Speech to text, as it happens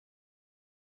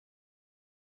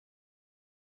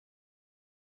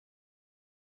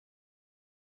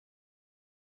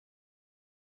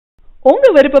உங்க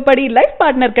விருப்பப்படி life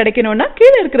partner கிடைக்கணும்னா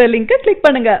கீழ இருக்கிற லிங்கை கிளிக்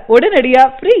பண்ணுங்க. உடனடியா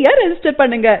ஃப்ரீயா ரெஜிஸ்டர்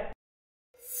பண்ணுங்க.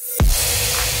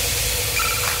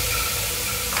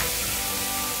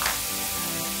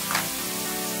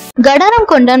 கடாரம்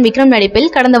கொண்டான் விக்ரம்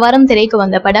நடிப்பில் கடந்த வாரம் திரைக்கு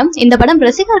வந்த படம். இந்த படம்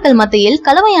ரசிகர்கள் மத்தியில்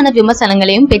கலவையான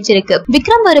விமர்சனங்களையும் பெற்றிருக்கு.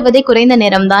 விக்ரம் வருவதே குறைந்த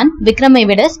நேரம்தான். விக்ரமை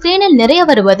விட ஸ்கிரீனில் நிறைய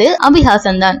வருவது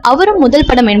அபிஹாசன் தான். அவரும் முதல்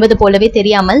படம் என்பது போலவே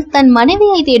தெரியாமல் தன்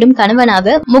மனைவியை தேடும்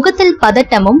கணவனாக முகத்தில்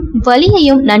பதட்டமும்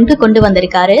வலியையும் நன்கு கொண்டு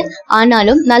வந்திருக்காரு.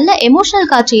 ஆனாலும் நல்ல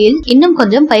எமோஷனல் காட்சியில் இன்னும்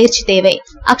கொஞ்சம் பயிற்சி தேவை.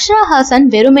 அக்ஷரா ஹாசன்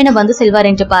வெறுமென வந்து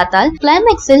செல்வார் என்று பார்த்தால்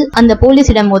கிளைமேக்ஸில் அந்த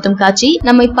போலீசிடம் மோதும் காட்சி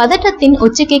நம்மை பதட்டத்தின்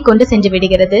உச்சிக்கை கொண்டு சென்று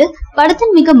விடுகிறது.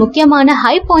 படத்தின் மிக முக்கியமான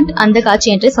ஹை பாயிண்ட் அந்த காட்சி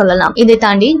என்று சொல்லலாம். இதை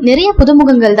தாண்டி நிறைய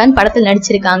புதுமுகங்கள் தான் படத்தில்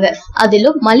நடிச்சிருக்காங்க.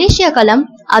 அதிலும் மலேசியா களம்.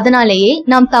 அதனாலேயே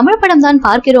நாம் தமிழ் படம் தான்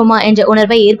பார்க்கிறோமா என்ற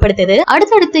உணர்வை ஏற்படுத்தது.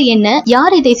 அடுத்தடுத்து என்ன,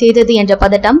 யார் இதை செய்தது என்ற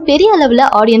பதட்டம் பெரிய அளவுல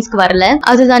ஆடியன்ஸ்க்கு வரல.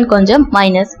 அதுதான் கொஞ்சம்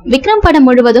மைனஸ். விக்ரம் படம்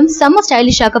முழுவதும் செம்ம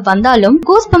ஸ்டைலிஷாக வந்தாலும்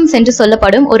கூஸ்பம்ஸ் என்று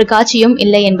சொல்லப்படும் ஒரு காட்சியும்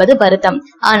இல்லை என்பது வருத்தம்.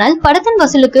 ஆனால் படத்தின்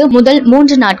வசூலுக்கு முதல்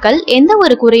 3 நாட்கள் எந்த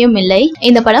ஒரு குறையும் இல்லை.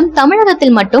 இந்த படம்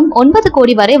தமிழகத்தில் மட்டும் 9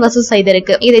 கோடி வரை வசூல்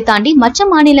செய்திருக்கு. இதை தாண்டி மற்ற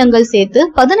மாநிலங்கள் சேர்த்து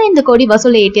 15 கோடி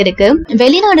வசூலை ஈட்டிருக்கு.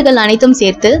 வெளிநாடுகள் அனைத்தும்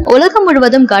சேர்த்து உலகம்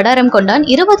முழுவதும் கடாரம் கொண்டான்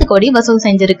 20 கோடி வசூல்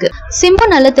செஞ்சிருக்கு. சிம்பு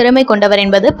நல்ல திறமை கொண்டவர்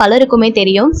என்பது பலருக்குமே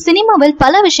தெரியும். சினிமாவில்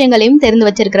பல விஷயங்களையும் தெரிந்து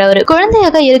வச்சிருக்கிறவர்.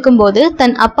 குழந்தையாக இருக்கும் போது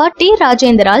தன் அப்பா டி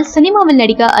ராஜேந்திரால் சினிமாவில்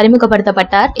நடிக்க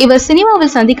அறிமுகப்படுத்தப்பட்டார். இவர்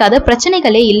சினிமாவில் சந்திக்காத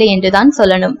பிரச்சனைகளே இல்லை என்றுதான்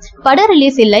சொல்லணும். பட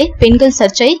ரிலீஸ் இல்லை, பெண்கள்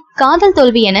சர்ச்சை, காதல்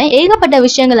தோல்வி என ஏகப்பட்ட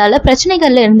விஷயங்களால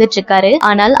பிரச்சனைகள்ல இருந்துட்டு இருக்காரு.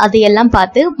 ஆனால் அதையெல்லாம்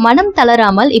பார்த்து மனம்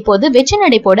தளராமல் இப்போது வெற்றி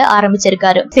நடை போட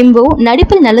ஆரம்பிச்சிருக்காரு. சிம்பு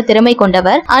நடிப்பில் நல்ல திறமை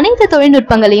கொண்டவர். அனைத்து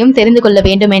தொழில்நுட்பங்களையும் தெரிந்து கொள்ள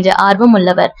வேண்டும் என்ற ஆர்வம்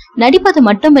உள்ளவர். நடிப்பது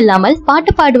மட்டுமில்லாமல்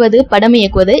பாட்டு பாடுவது, படம்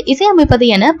இயக்குவது, இசையமைப்பது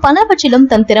என பலவற்றிலும்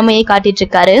தன் திறமையை காட்டிட்டு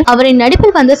இருக்காரு. அவரின்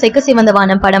நடிப்பில் வந்த செக்க சிவந்த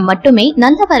வானம் படம் மட்டுமே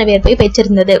நல்ல வரவேற்பை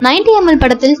பெற்றிருந்தது. 90ml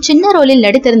படத்தில் சின்ன ரோலில்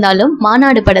நடித்திருந்தாலும்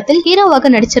மாநாடு படத்தில் ஹீரோவாக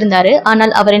நடிச்சிருந்தாரு.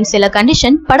 ஆனால் அவரின் சில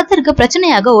கண்டிஷன் படத்திற்கு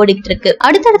பிரச்சனையாக ஓடிக்கிட்டு இருக்கு.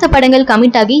 அடுத்தடுத்த படங்கள்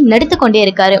கமிட் ஆகி நடித்துக் கொண்டே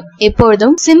இருக்காரு.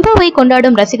 எப்பொழுதும் சிம்புவை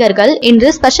கொண்டாடும் ரசிகர்கள் இன்று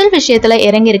ஸ்பெஷல் விஷயத்துல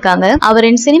இறங்கி இருக்காங்க.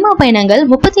 அவரின் சினிமா பயணங்கள்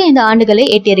 35 ஆண்டுகளை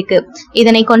எட்டியிருக்கு.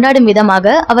 இதனை கொண்டாடும்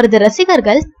விதமாக அவரது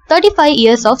ரசிகர்கள் 35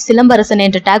 years of சிலம்பரசன்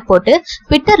என்ற டாக் போட்டு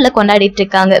ட்விட்டர்ல கொண்டாடிட்டு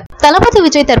இருக்காங்க. தளபதி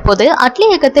விஜய் தற்போது அட்லி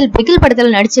இயக்கத்தில் பிகில்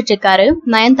படத்தில் நடிச்சிட்டு இருக்காரு.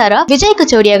 நயன்தாரா விஜய்க்கு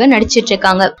ஜோடியாக நடிச்சிட்டு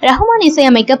இருக்காங்க. ரஹ்மான்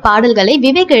இசையமைக்க பாடல்களை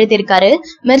விவேக் எழுதியிருக்காரு.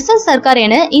 மெர்சல் சர்க்கார்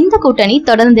என இந்த கூட்டணி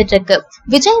தொடர்ந்துட்டு இருக்கு.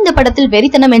 விஜய் இந்த படத்தில்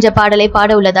வெறித்தனம் என்ற பாடலை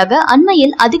பாட உள்ளதாக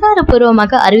அண்மையில்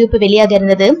அதிகாரப்பூர்வமாக அறிவிப்பு வெளியாக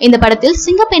இருந்தது. இந்த படத்தில்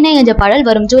சிங்கப்பெண்ணை என்ற பாடல்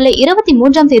வரும் ஜூலை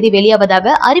 23ஆம் தேதி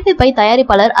வெளியாவதாக அறிவிப்பை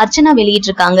தயாரிப்பாளர் அர்ச்சனா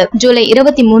வெளியிட்டிருக்காங்க. ஜூலை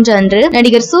 23 அன்று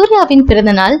நடிகர் சூர்யாவின்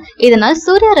பிறந்த நாள். இதனால்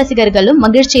சூர்யா ரசிகர்களும்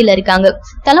மகிழ்ச்சியில் இருக்காங்க.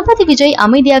 தளபதி விஜய்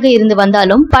அமைதியாக இருந்து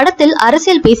வந்தாலும் படத்தில்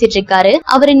அரசியல் பேசிட்டு இருக்காரு.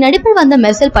 அவரின் நடிப்பில் வந்த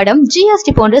மெர்சல் படம்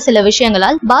ஜிஎஸ்டி போன்ற சில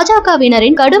விஷயங்களால்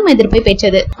பாஜகவினரின் கடும் எதிர்ப்பை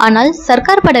பெற்றது. ஆனால்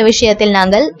சர்க்கார் பட விஷயத்தில்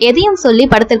நாங்கள் எதையும் சொல்லி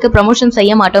படத்திற்கு ப்ரமோஷன்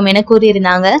செய்ய மாட்டோம் என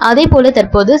கூறியிருந்தாங்க. அதே போல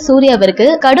தற்போது சூர்யாவிற்கு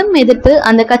கடும் எதிர்ப்பு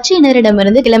அந்த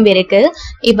கட்சியினரிடமிருந்து கிளம்பியிருக்கு.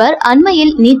 இவர்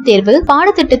அண்மையில் நீட் தேர்வு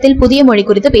பாடத்திட்டத்தில் புதிய மொழி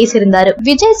குறித்து பேசியிருந்தார்.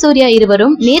 விஜய் சூர்யா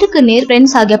இருவரும் நேருக்கு நேர்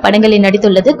ஃப்ரெண்ட்ஸ் ஆகிய படங்களில்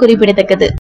நடித்துள்ளது குறிப்பிடத்தக்கது.